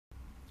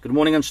Good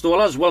morning,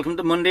 installers. Welcome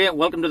to Monday.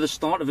 Welcome to the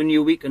start of a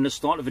new week and the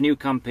start of a new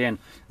campaign.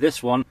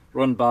 This one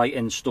run by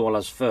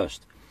Installers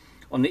First.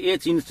 On the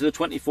 18th to the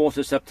 24th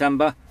of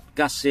September,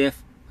 Gas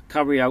Safe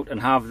carry out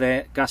and have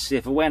their Gas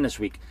Safe Awareness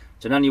Week.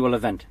 It's an annual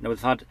event. Now, we've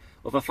had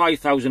over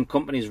 5,000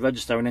 companies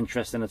register an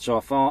interest in it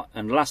so far,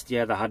 and last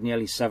year they had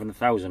nearly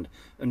 7,000,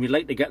 and we'd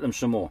like to get them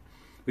some more.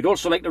 We'd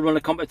also like to run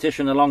a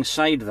competition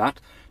alongside that,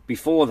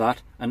 before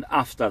that and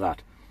after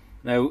that.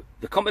 Now,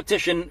 the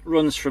competition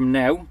runs from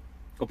now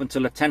up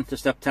until the 10th of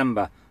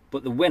September,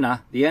 but the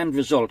winner, the end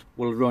result,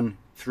 will run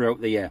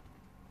throughout the year.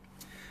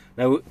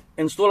 Now,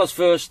 Installers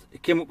First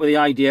came up with the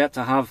idea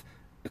to have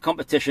a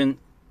competition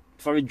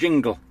for a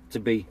jingle to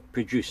be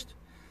produced.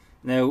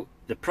 Now,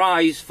 the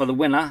prize for the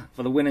winner,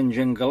 for the winning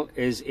jingle,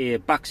 is a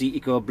Baxi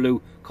Eco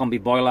Blue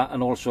combi boiler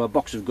and also a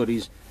box of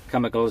goodies,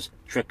 chemicals,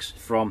 tricks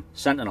from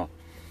Sentinel.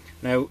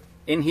 Now,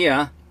 in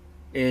here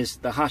is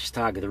the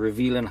hashtag, the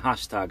revealing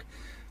hashtag.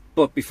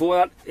 But before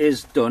that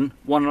is done,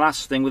 one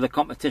last thing with the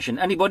competition.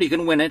 Anybody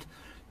can win it,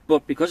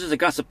 but because it's a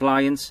gas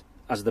appliance,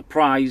 as the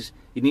prize,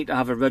 you need to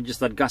have a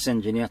registered gas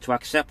engineer to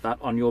accept that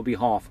on your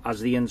behalf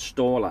as the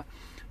installer.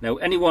 Now,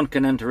 anyone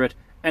can enter it,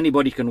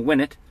 anybody can win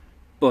it,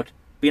 but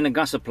being a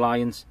gas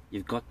appliance,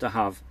 you've got to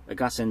have a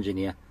gas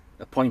engineer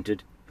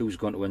appointed who's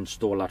going to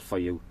install that for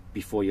you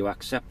before you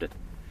accept it.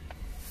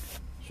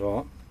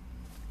 So,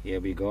 here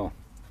we go.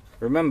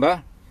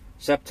 Remember,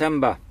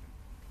 September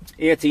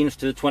 18th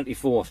to the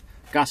 24th.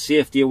 Gas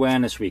Safety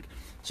Awareness Week.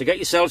 So get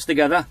yourselves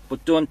together,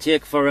 but don't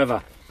take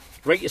forever.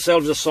 Write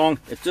yourselves a song.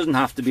 It doesn't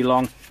have to be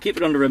long. Keep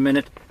it under a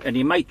minute and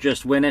you might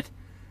just win it.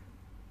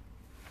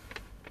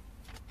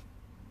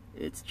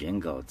 It's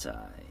jingle time.